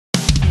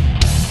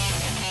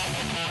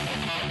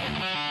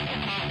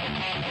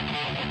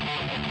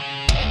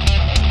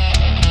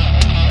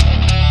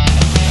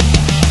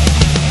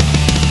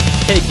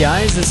Hey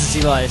guys, this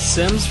is Eli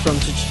Sims from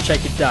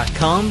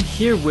Technica.com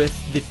here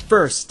with the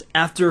first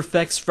After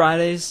Effects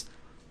Fridays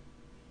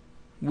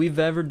we've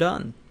ever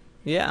done.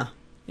 Yeah,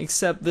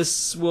 except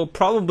this will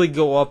probably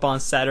go up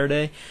on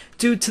Saturday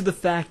due to the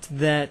fact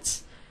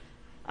that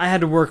I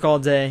had to work all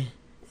day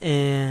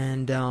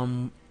and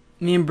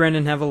me and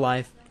Brendan have a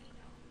life,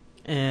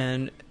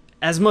 and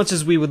as much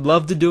as we would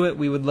love to do it,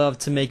 we would love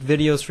to make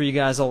videos for you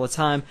guys all the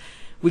time,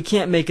 we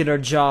can't make it our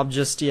job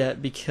just yet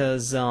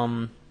because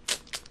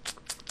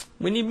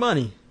we need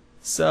money.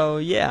 So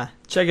yeah,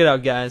 check it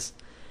out guys.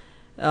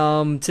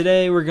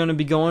 Today we're going to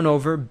be going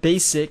over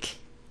basic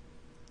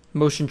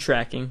motion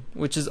tracking,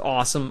 which is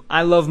awesome.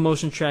 I love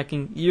motion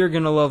tracking. You're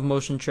going to love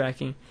motion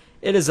tracking.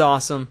 It is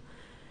awesome.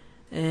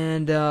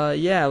 And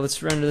yeah,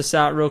 let's render this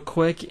out real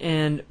quick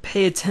and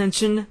pay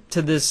attention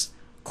to this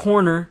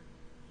corner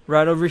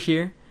right over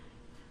here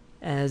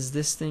as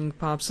this thing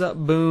pops up.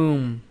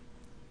 Boom.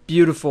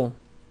 Beautiful.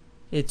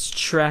 It's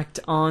tracked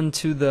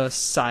onto the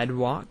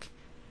sidewalk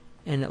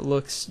and it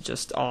looks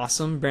just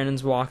awesome.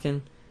 Brandon's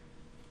walking,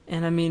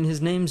 and I mean,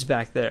 his name's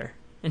back there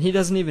and he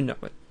doesn't even know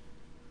it.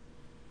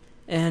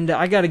 And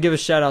I gotta give a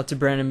shout out to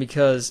Brandon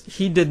because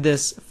he did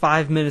this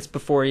 5 minutes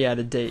before he had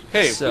a date.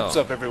 Hey, what's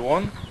up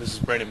everyone? This is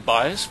Brandon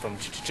Bias from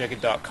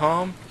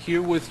Technica.com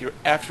here with your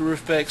After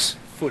Effects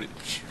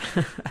footage.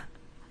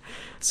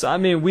 So I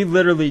mean, we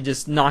literally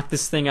just knocked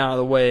this thing out of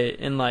the way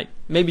in like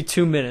maybe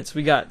 2 minutes.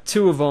 We got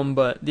two of them,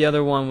 but the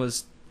other one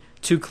was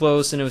too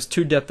close and it was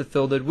too depth of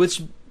fielded,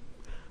 which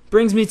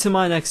brings me to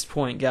my next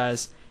point,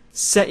 guys.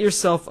 Set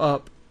yourself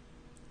up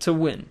to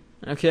win,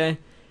 okay?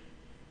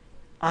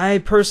 I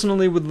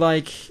personally would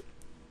like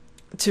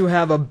to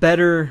have a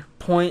better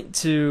point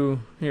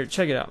to... Here,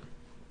 check it out.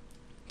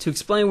 To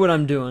explain what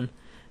I'm doing.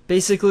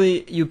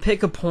 Basically, you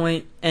pick a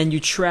point and you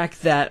track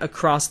that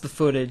across the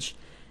footage,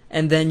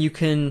 and then you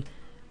can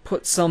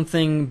put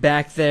something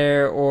back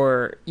there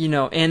or, you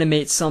know,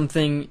 animate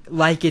something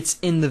like it's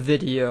in the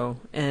video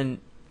and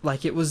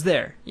like it was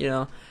there, you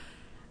know?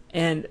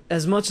 And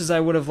as much as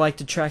I would have liked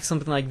to track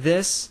something like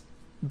this,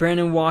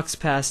 Brandon walks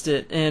past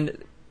it,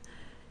 and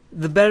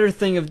the better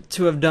thing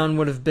to have done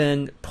would have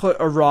been put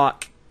a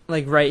rock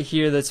like right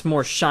here that's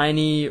more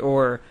shiny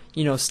or,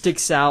 you know,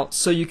 sticks out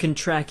so you can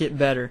track it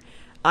better.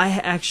 I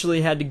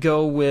actually had to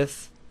go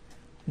with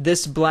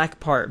this black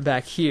part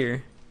back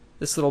here,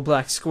 this little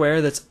black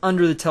square that's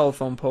under the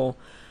telephone pole,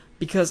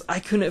 because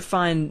I couldn't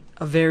find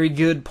a very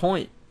good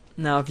point.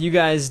 Now if you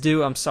guys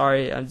do, I'm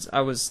sorry,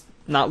 I was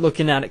not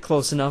looking at it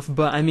close enough,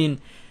 but I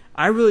mean,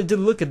 I really did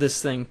look at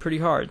this thing pretty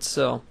hard,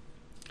 so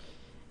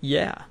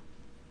yeah.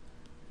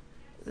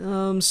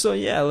 So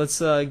yeah, let's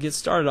get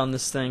started on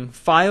this thing.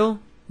 File,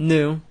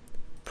 new,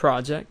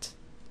 project,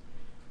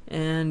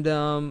 and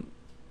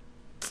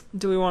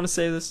do we want to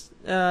save this?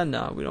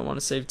 No, we don't want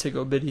to save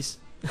Tiggo Bitties.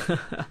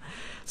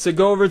 So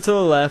go over to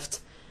the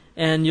left,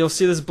 and you'll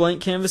see this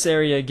blank canvas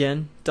area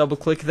again. Double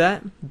click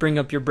that, bring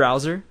up your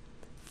browser,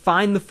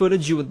 find the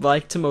footage you would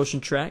like to motion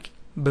track.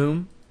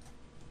 Boom.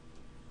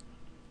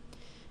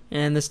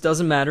 And this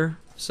doesn't matter,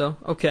 so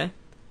okay.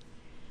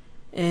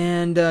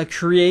 And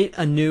create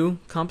a new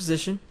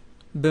composition.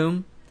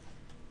 Boom.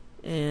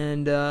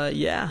 And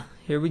yeah,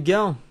 here we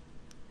go.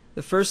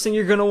 The first thing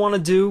you're going to want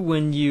to do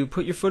when you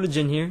put your footage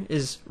in here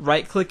is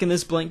right click in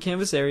this blank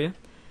canvas area,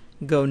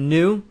 go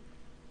new,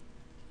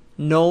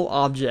 null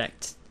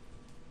object.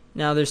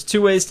 Now there's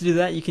two ways to do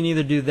that. You can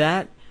either do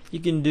that, you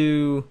can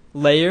do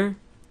layer,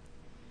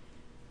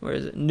 where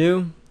is it,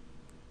 new,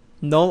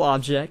 null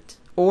object,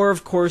 or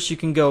of course you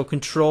can go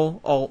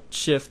Control Alt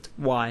Shift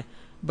Y.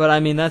 But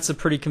I mean, that's a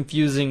pretty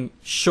confusing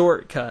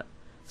shortcut.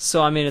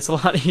 So I mean, it's a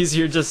lot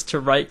easier just to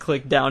right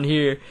click down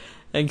here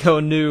and go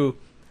new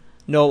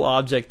null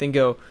object, then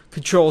go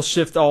Control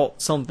Shift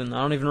Alt something.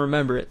 I don't even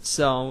remember it,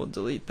 so we'll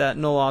delete that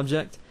null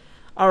object.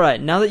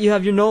 Alright, now that you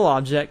have your null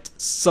object,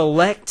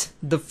 select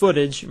the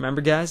footage.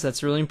 Remember guys,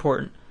 that's really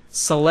important.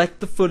 Select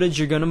the footage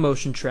you're going to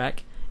motion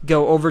track.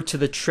 Go over to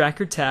the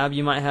tracker tab.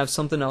 You might have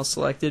something else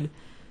selected.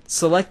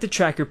 Select the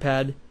tracker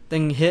pad,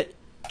 then hit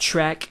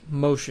track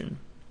motion.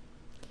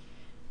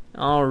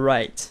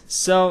 Alright,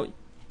 so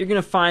you're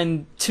going to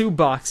find two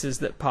boxes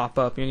that pop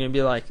up. You're going to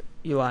be like,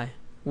 Eli,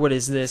 what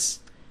is this?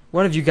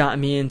 What have you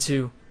gotten me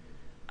into?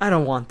 I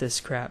don't want this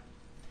crap.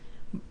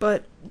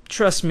 But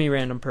trust me,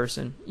 random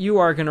person, you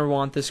are going to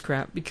want this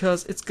crap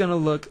because it's going to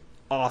look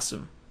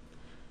awesome.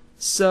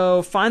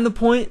 So find the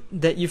point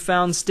that you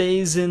found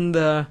stays in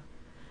the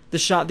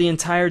shot the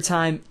entire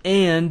time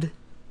and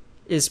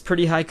is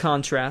pretty high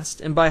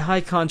contrast. And by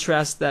high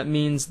contrast, that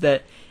means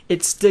that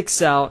it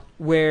sticks out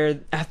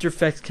where After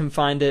Effects can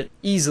find it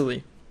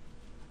easily.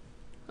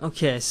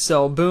 Okay,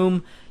 so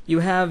boom, you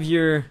have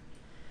your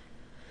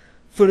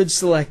footage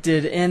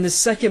selected, and the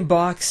second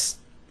box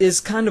is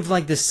kind of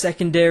like the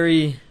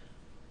secondary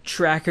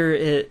tracker.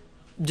 It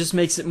just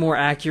makes it more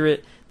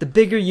accurate. The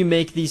bigger you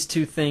make these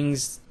two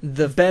things,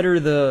 the better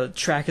the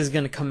track is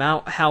going to come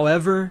out.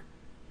 However,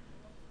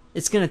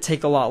 it's going to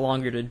take a lot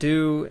longer to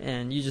do,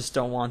 and you just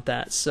don't want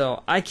that.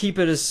 So I keep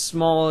it as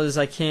small as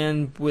I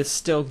can with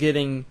still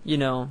getting, you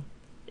know,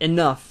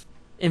 enough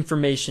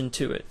information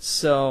to it.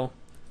 So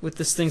with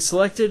this thing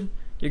selected,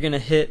 you're going to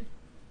hit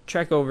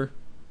track over,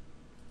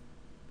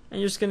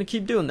 and you're just going to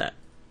keep doing that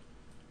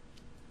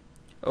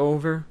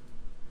over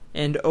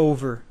and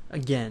over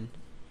again.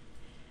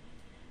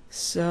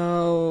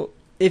 So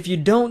if you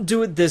don't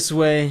do it this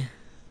way,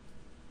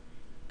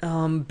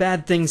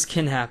 bad things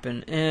can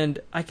happen, and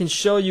I can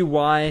show you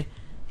why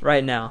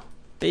right now.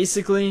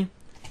 Basically,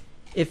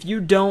 if you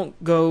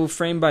don't go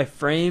frame by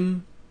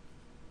frame,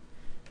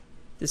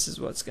 this is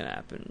what's gonna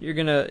happen.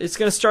 It's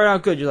gonna start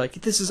out good. You're like,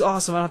 this is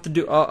awesome. I don't have to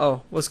do.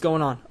 Oh, what's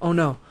going on? Oh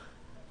no,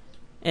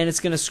 and it's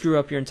gonna screw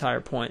up your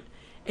entire point.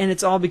 And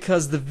it's all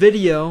because the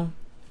video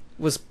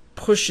was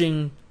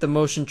pushing the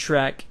motion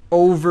track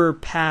over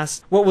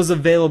past what was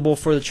available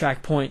for the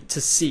track point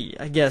to see,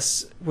 I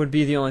guess would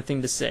be the only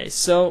thing to say.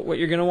 So what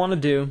you're going to want to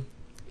do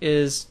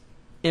is,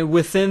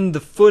 within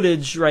the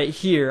footage right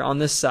here on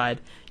this side,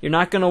 you're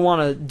not going to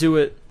want to do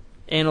it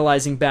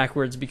analyzing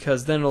backwards,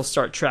 because then it'll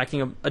start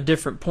tracking a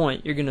different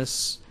point. You're going to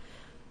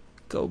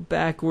go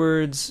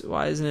backwards.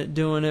 Why isn't it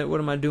doing it? What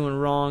am I doing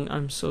wrong?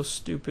 I'm so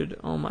stupid.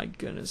 Oh my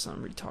goodness,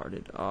 I'm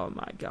retarded. Oh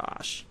my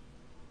gosh.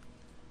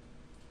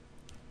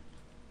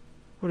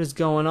 What is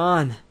going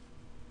on?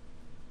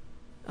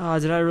 Oh,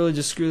 did I really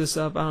just screw this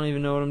up? I don't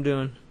even know what I'm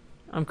doing.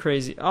 I'm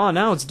crazy. Oh,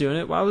 now it's doing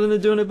it. Why wasn't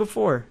it doing it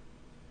before?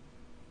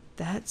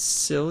 That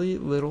silly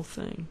little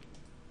thing.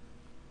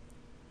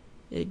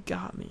 It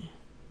got me.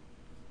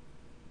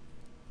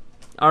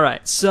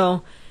 Alright,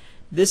 so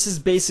this is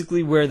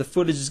basically where the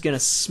footage is going to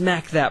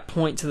smack that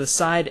point to the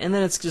side, and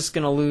then it's just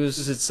going to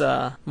lose its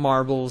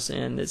marbles,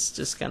 and it's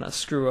just going to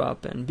screw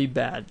up and be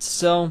bad.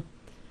 So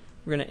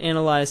we're going to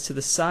analyze to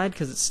the side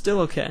because it's still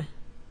okay.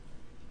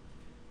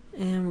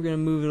 And we're going to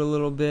move it a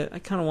little bit. I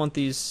kind of want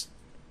these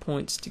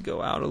points to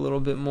go out a little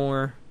bit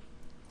more.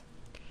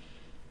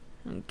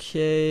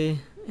 Okay,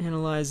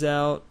 analyze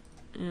out,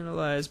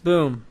 analyze,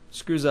 boom,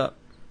 screws up.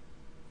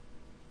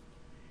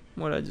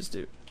 What did I just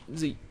do?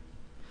 Z.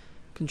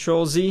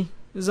 Control Z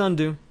is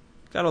undo.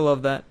 Gotta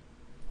love that.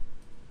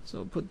 So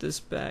I'll put this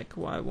back.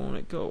 Why won't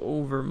it go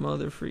over,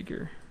 mother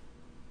freaker?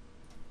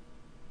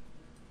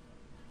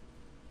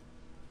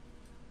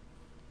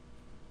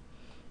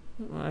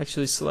 I'll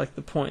actually select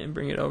the point and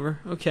bring it over.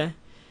 Okay.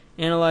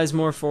 Analyze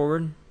more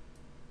forward.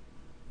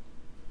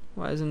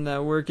 Why isn't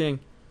that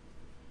working?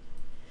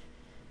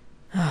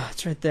 Ah,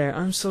 it's right there.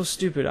 I'm so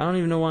stupid. I don't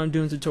even know why I'm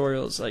doing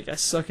tutorials. Like, I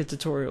suck at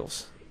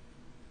tutorials.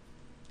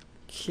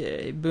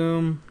 Okay,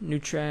 boom. New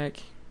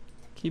track.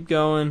 Keep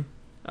going.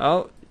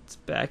 Oh, it's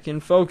back in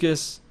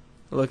focus.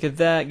 Look at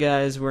that,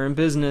 guys. We're in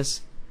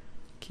business.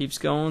 Keeps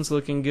going. It's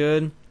looking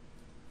good.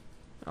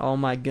 Oh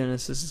my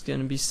goodness, this is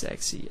gonna be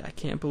sexy. I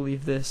can't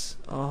believe this.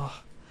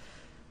 Oh,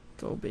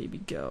 go baby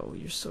go.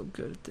 You're so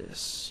good at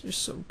this. You're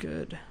so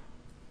good.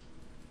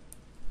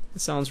 It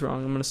sounds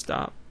wrong. I'm gonna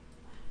stop.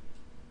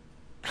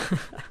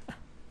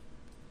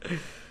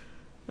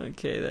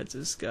 Okay, that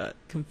just got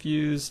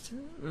confused.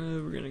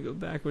 We're gonna go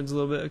backwards a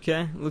little bit.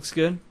 Okay, looks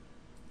good.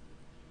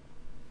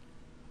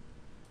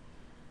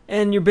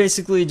 And you're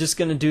basically just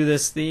gonna do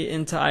this the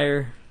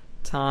entire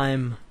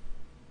time.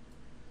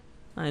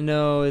 I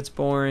know it's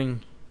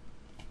boring,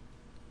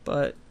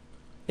 but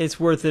it's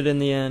worth it in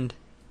the end.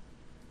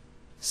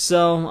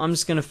 So I'm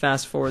just gonna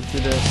fast forward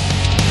through this.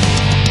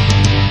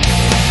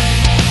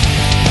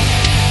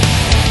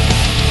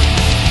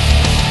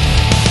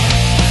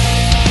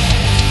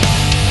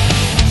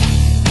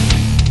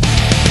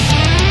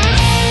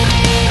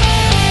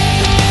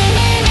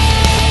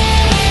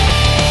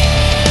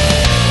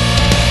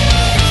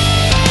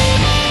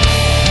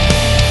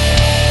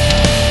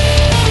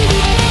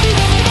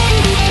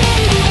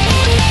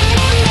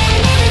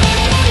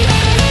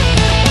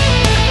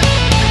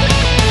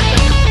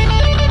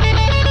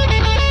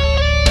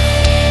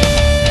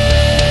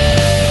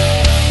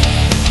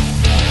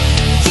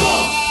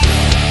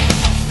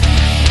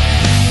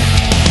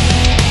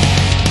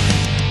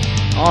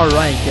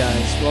 Alright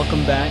guys,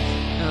 welcome back.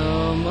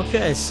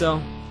 Okay,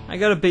 so I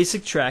got a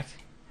basic track.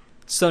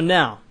 So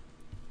now,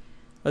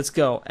 let's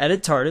go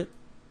edit target,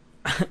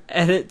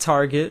 edit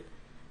target,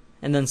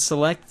 and then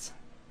select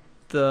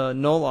the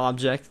null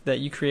object that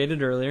you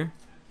created earlier.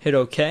 Hit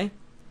OK.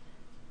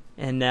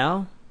 And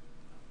now,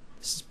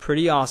 this is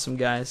pretty awesome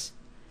guys.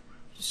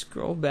 You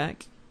scroll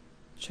back,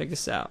 check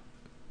this out.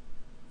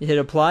 You hit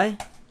apply,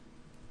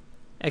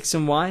 X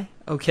and Y,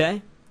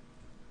 OK.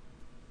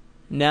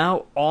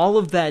 Now all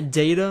of that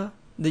data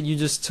that you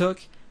just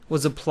took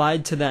was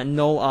applied to that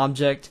null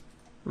object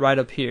right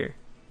up here.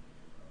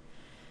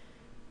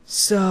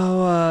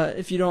 So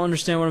if you don't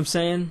understand what I'm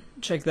saying,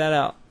 check that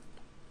out.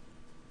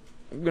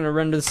 I'm gonna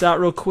render this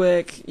out real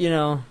quick, you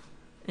know,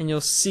 and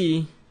you'll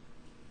see.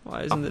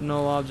 Why isn't the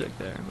null object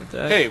there? What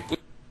the heck?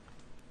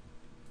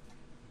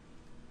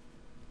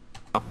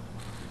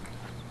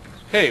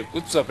 Hey,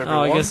 what's up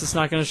everyone? Oh, I guess it's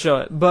not gonna show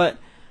it. But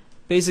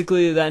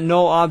basically that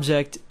null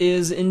object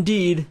is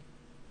indeed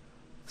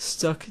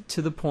stuck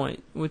to the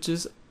point, which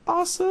is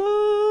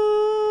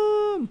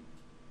awesome.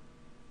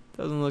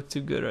 Doesn't look too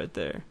good right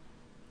there.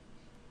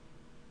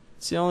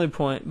 It's the only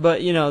point.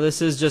 But, you know,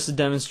 this is just a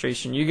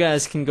demonstration. You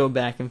guys can go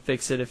back and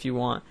fix it if you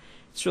want.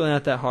 It's really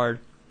not that hard.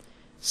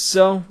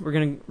 So, we're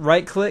going to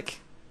right-click,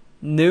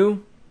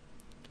 New,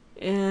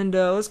 and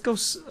let's go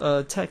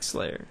text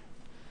layer.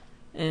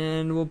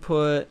 And we'll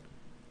put...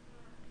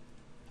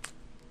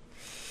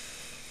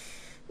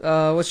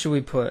 what should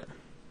we put?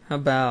 How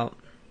about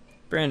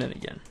Brandon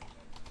again?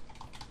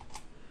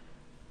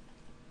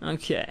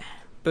 Okay.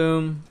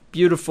 Boom.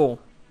 Beautiful.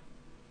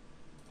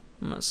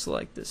 I'm going to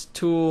select this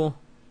tool.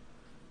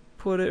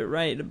 Put it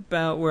right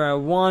about where I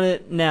want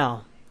it.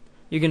 Now,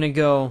 you're going to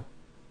go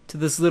to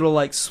this little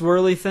like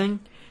swirly thing.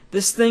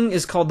 This thing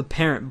is called the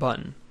parent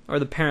button, or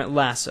the parent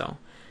lasso.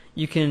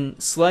 You can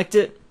select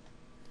it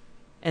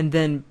and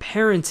then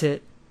parent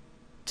it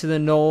to the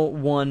null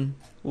 1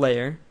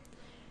 layer.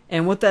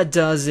 And what that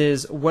does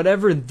is,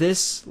 whatever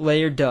this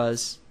layer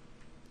does,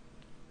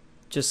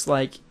 just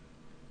like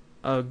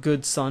a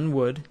good son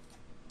would,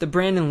 the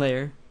Brandon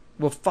layer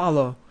will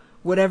follow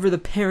whatever the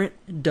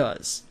parent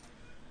does.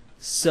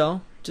 So,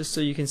 just so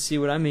you can see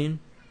what I mean.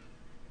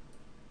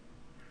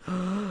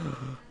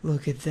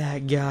 Look at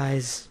that,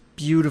 guys.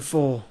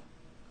 Beautiful.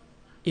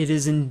 It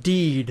is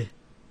indeed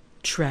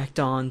tracked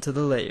on to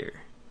the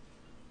layer.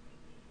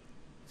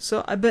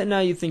 So I bet now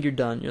you think you're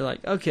done. You're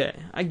like, okay,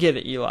 I get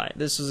it, Eli.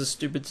 This was a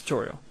stupid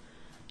tutorial.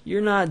 You're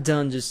not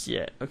done just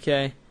yet,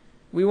 okay?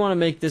 We want to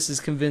make this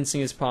as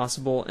convincing as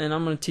possible, and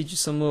I'm going to teach you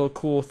some little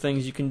cool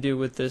things you can do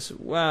with this.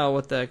 Wow,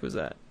 what the heck was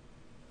that?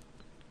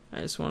 I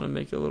just want to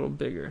make it a little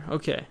bigger.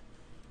 Okay.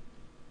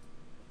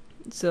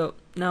 So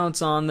now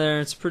it's on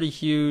there. It's pretty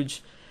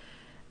huge.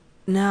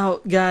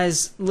 Now,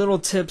 guys, little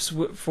tips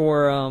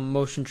for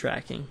motion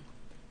tracking.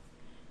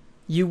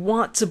 You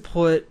want to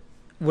put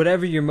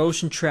whatever you're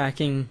motion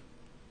tracking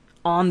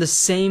on the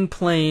same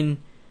plane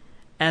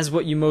as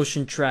what you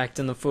motion tracked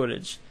in the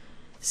footage.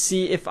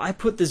 See, if I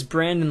put this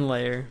Brandon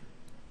layer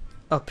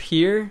up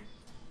here,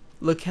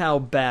 look how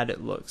bad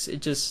it looks.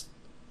 It just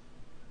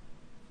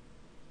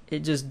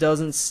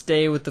doesn't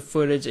stay with the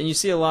footage, and you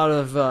see a lot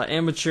of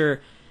amateur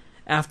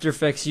After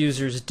Effects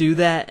users do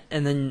that,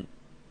 and then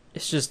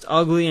it's just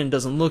ugly and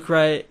doesn't look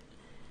right.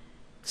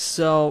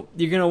 So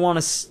you're gonna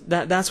want to.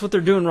 That's what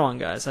they're doing wrong,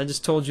 guys. I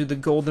just told you the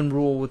golden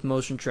rule with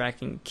motion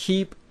tracking: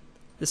 keep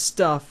the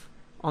stuff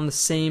on the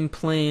same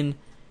plane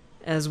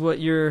as what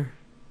you're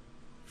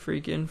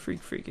freaking.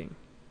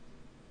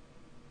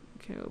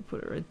 Okay, we'll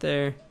put it right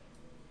there.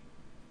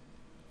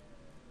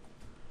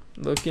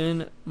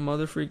 Looking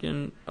mother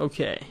freaking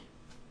okay.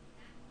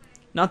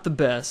 Not the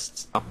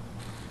best.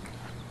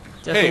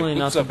 Definitely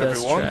not the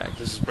best track.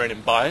 This is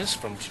Brandon Bias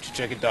from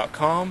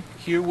Technica.com,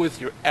 here with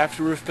your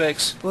After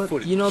Effects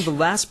footage. You know, the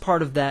last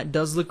part of that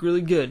does look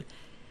really good.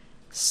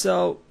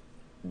 So,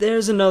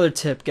 there's another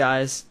tip,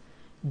 guys.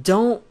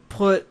 Don't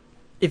put,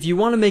 if you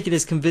want to make it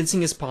as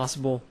convincing as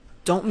possible,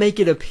 don't make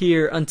it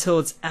appear until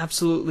it's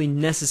absolutely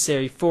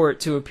necessary for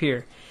it to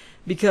appear.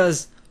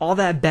 Because all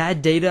that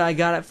bad data I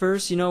got at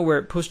first, you know, where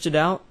it pushed it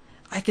out,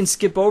 I can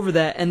skip over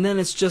that, and then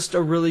it's just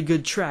a really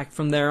good track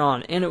from there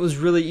on. And it was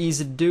really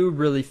easy to do,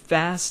 really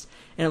fast,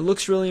 and it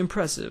looks really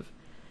impressive.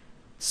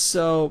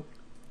 So,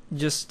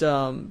 just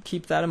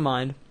keep that in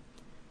mind.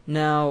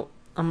 Now,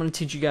 I'm going to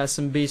teach you guys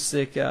some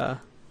basic,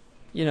 keyframing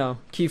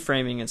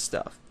and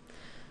stuff.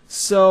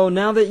 So,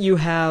 now that you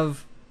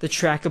have the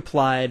track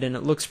applied and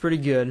it looks pretty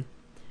good,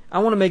 I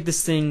want to make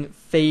this thing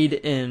fade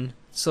in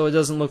so it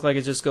doesn't look like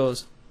it just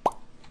goes,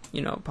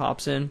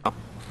 pops in.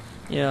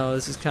 You know,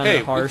 this is kind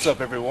of harsh. Hey, what's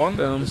up, everyone?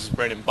 Boom. This is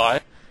Brandon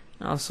Bias.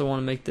 I also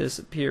want to make this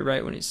appear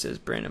right when he says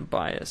Brandon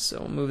Bias, so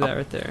we'll move that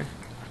right there.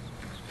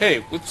 Hey,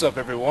 what's up,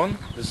 everyone?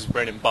 This is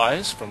Brandon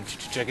Bias from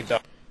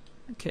Technica.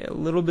 Okay, a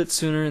little bit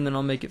sooner, and then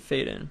I'll make it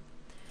fade in.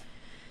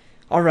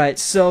 Alright,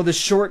 so the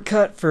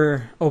shortcut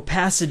for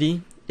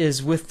opacity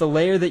is with the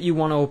layer that you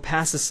want to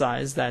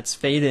opacicize, that's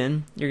fade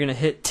in. You're going to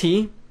hit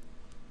T,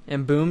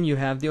 and boom, you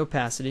have the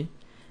opacity.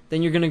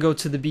 Then you're going to go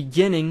to the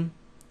beginning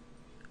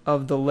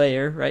of the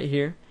layer right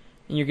here,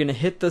 and you're going to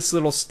hit this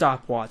little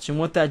stopwatch, and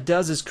what that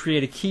does is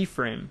create a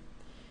keyframe.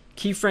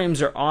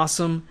 Keyframes are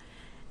awesome,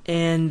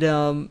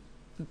 and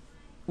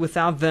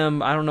without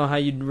them, I don't know how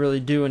you'd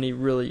really do any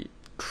really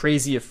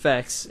crazy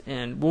effects,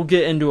 and we'll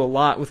get into a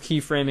lot with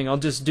keyframing. I'll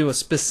just do a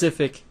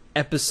specific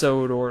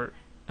episode or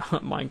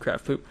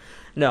Minecraft poop.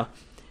 No,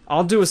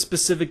 I'll do a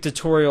specific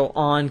tutorial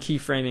on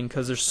keyframing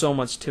because there's so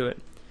much to it.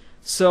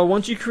 So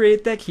once you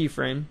create that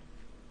keyframe,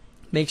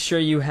 make sure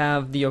you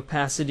have the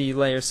opacity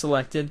layer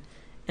selected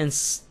and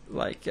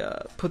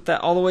put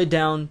that all the way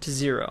down to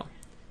 0.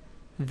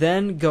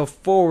 Then go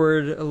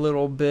forward a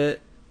little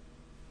bit,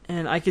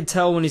 and I could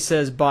tell when he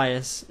says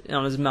bias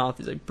on his mouth,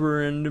 he's like,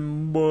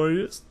 Brandon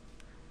Bias.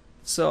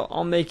 So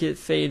I'll make it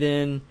fade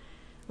in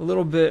a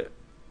little bit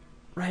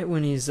right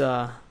when he's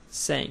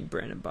saying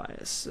Brandon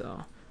Bias.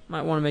 So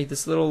might want to make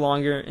this a little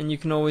longer, and you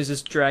can always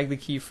just drag the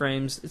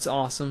keyframes. It's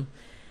awesome.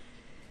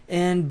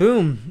 And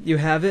boom, you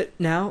have it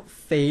now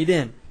fade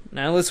in.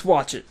 Now let's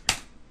watch it.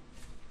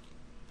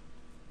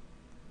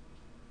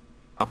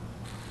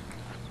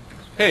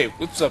 Hey,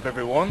 what's up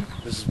everyone?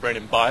 This is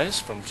Brandon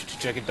Bias from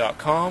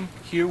Technica.com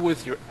here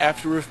with your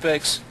After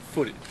Effects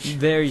footage.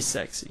 Very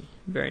sexy,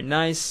 very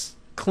nice,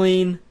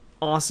 clean,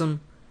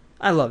 awesome.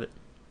 I love it.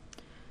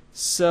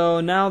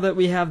 So now that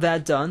we have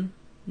that done,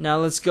 now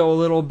let's go a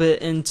little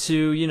bit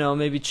into,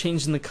 maybe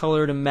changing the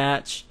color to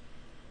match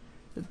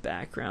the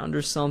background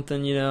or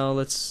something,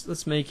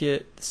 let's make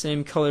it the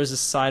same color as the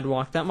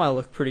sidewalk. That might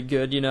look pretty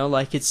good,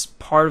 like it's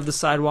part of the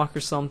sidewalk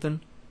or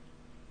something.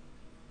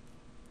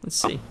 Let's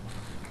see.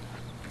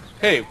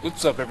 Hey,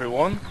 what's up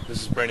everyone?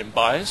 This is Brandon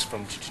Bias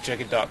from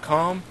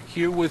Technica.com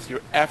here with your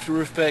After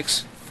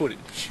Effects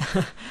footage.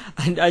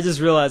 I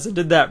just realized I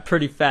did that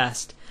pretty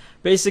fast.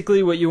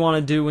 Basically what you want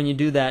to do when you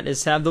do that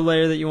is have the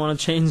layer that you want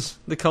to change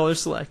the color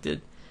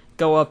selected,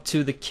 go up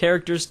to the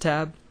Characters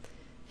tab,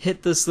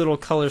 hit this little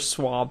color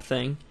swab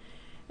thing,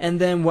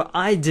 and then what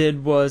I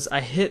did was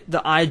I hit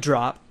the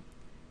eyedrop,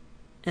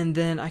 and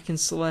then I can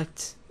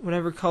select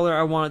whatever color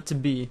I want it to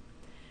be.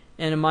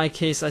 And in my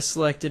case I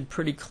selected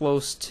pretty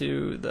close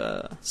to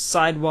the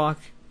sidewalk,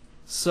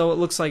 so it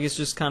looks like it's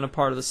just kind of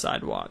part of the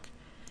sidewalk.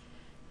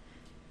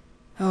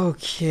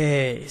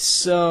 Okay,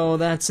 so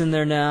that's in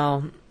there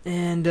now.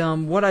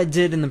 And what I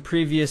did in the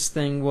previous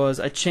thing was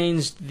I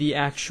changed the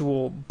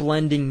actual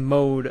blending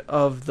mode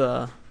of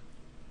the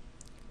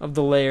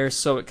layer,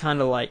 so it kind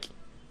of like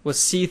was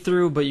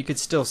see-through, but you could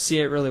still see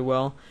it really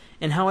well.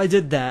 And how I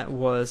did that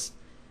was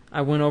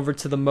I went over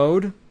to the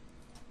mode,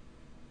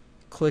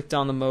 clicked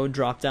on the mode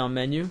drop-down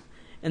menu,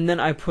 and then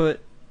I put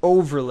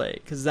overlay,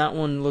 because that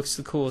one looks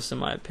the coolest in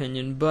my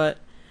opinion. But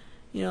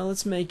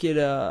let's make it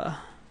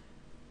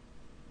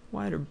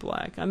white or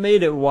black. I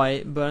made it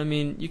white, but I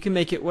mean you can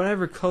make it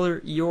whatever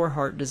color your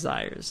heart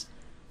desires.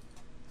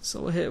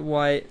 So we'll hit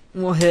white,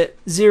 and we'll hit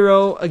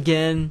 0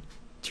 again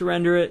to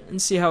render it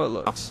and see how it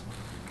looks.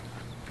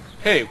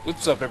 Hey,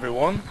 what's up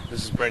everyone?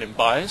 This is Brandon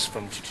Bias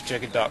from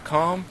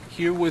Technica.com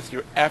here with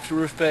your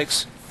After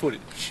Effects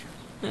footage.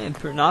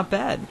 Not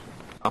bad.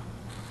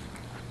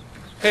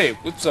 Hey,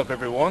 what's up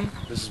everyone?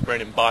 This is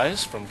Brandon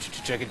Bias from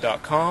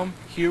Technica.com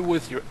here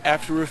with your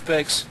After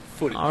Effects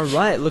footage.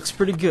 Alright, looks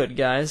pretty good,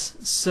 guys.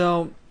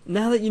 So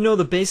now that you know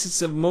the basics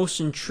of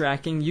motion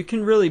tracking, you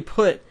can really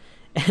put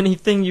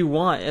anything you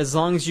want as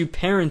long as you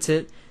parent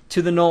it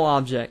to the null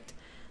object.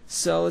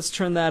 So let's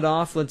turn that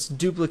off. Let's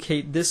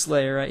duplicate this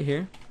layer right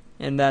here.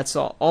 And that's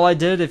all. All I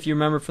did, if you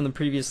remember from the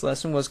previous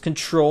lesson, was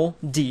Control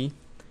D.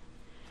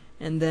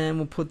 And then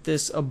we'll put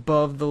this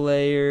above the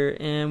layer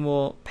and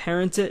we'll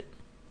parent it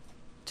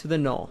to the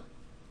null.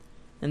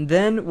 And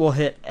then we'll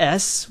hit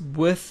S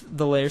with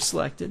the layer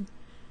selected.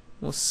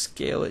 We'll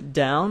scale it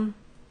down.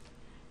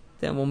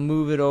 Then we'll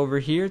move it over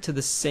here to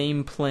the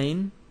same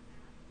plane.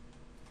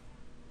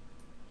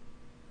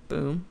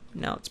 Boom.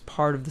 Now it's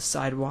part of the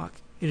sidewalk.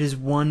 It is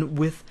one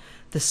with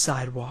the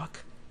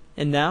sidewalk.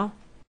 And now,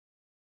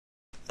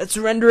 let's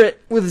render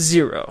it with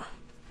 0.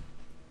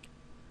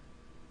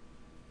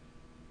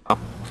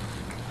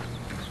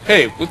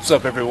 Hey, what's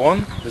up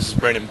everyone? This is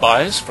Brandon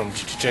Bias from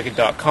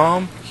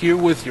Technica.com here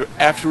with your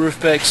After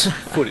Effects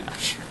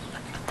footage.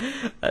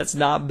 That's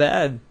not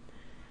bad.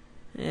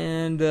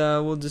 And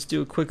we'll just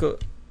do a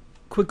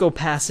quick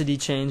opacity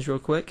change real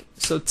quick.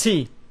 So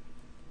T.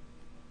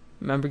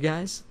 Remember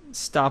guys,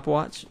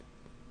 stopwatch.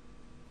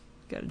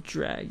 Gotta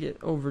drag it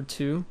over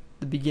to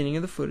the beginning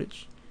of the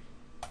footage.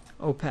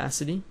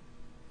 Opacity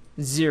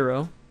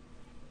 0.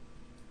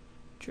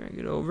 Drag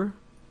it over.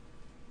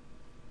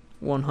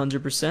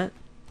 100%.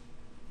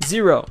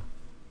 0.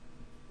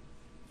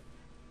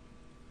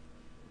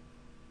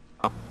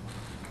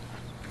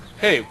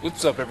 Hey,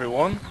 what's up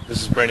everyone?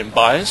 This is Brandon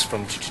Bias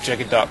from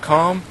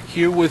Technica.com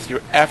here with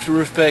your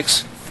After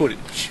Effects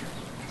footage.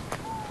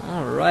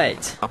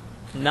 Alright.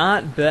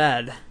 Not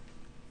bad.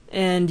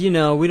 And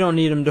we don't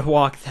need him to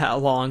walk that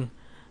long.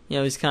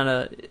 He's kind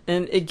of,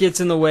 and it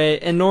gets in the way.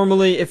 And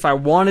normally if I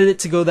wanted it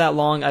to go that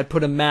long, I'd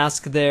put a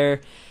mask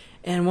there.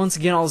 And once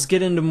again, I'll just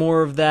get into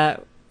more of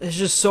that. There's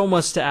just so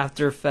much to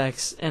After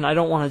Effects, and I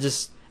don't want to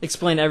just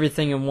explain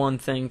everything in one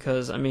thing,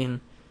 because I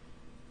mean,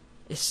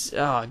 it's,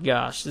 oh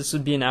gosh, this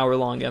would be an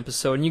hour-long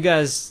episode. And you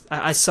guys,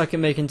 I suck at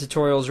making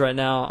tutorials right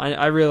now.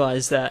 I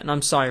realize that, and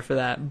I'm sorry for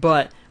that.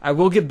 But I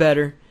will get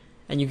better,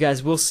 and you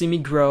guys will see me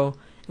grow,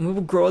 and we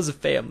will grow as a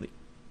family.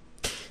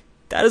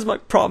 That is my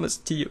promise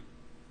to you.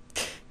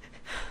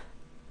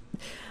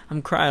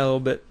 I'm crying a little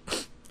bit.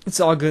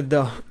 It's all good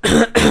though.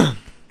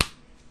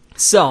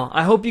 So,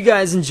 I hope you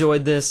guys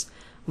enjoyed this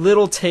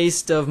little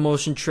taste of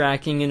motion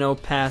tracking and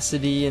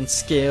opacity and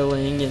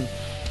scaling and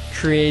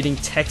creating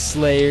text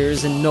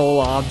layers and null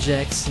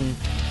objects and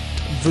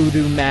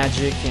voodoo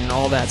magic and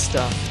all that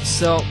stuff.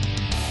 So,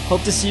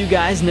 hope to see you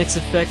guys next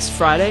Effects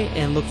Friday,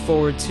 and look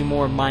forward to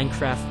more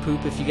Minecraft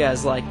poop if you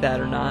guys like that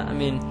or not. I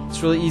mean,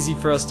 it's really easy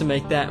for us to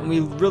make that, and we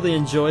really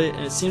enjoy it,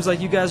 and it seems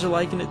like you guys are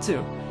liking it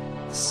too.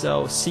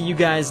 So, see you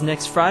guys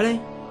next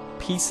Friday.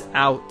 Peace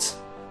out.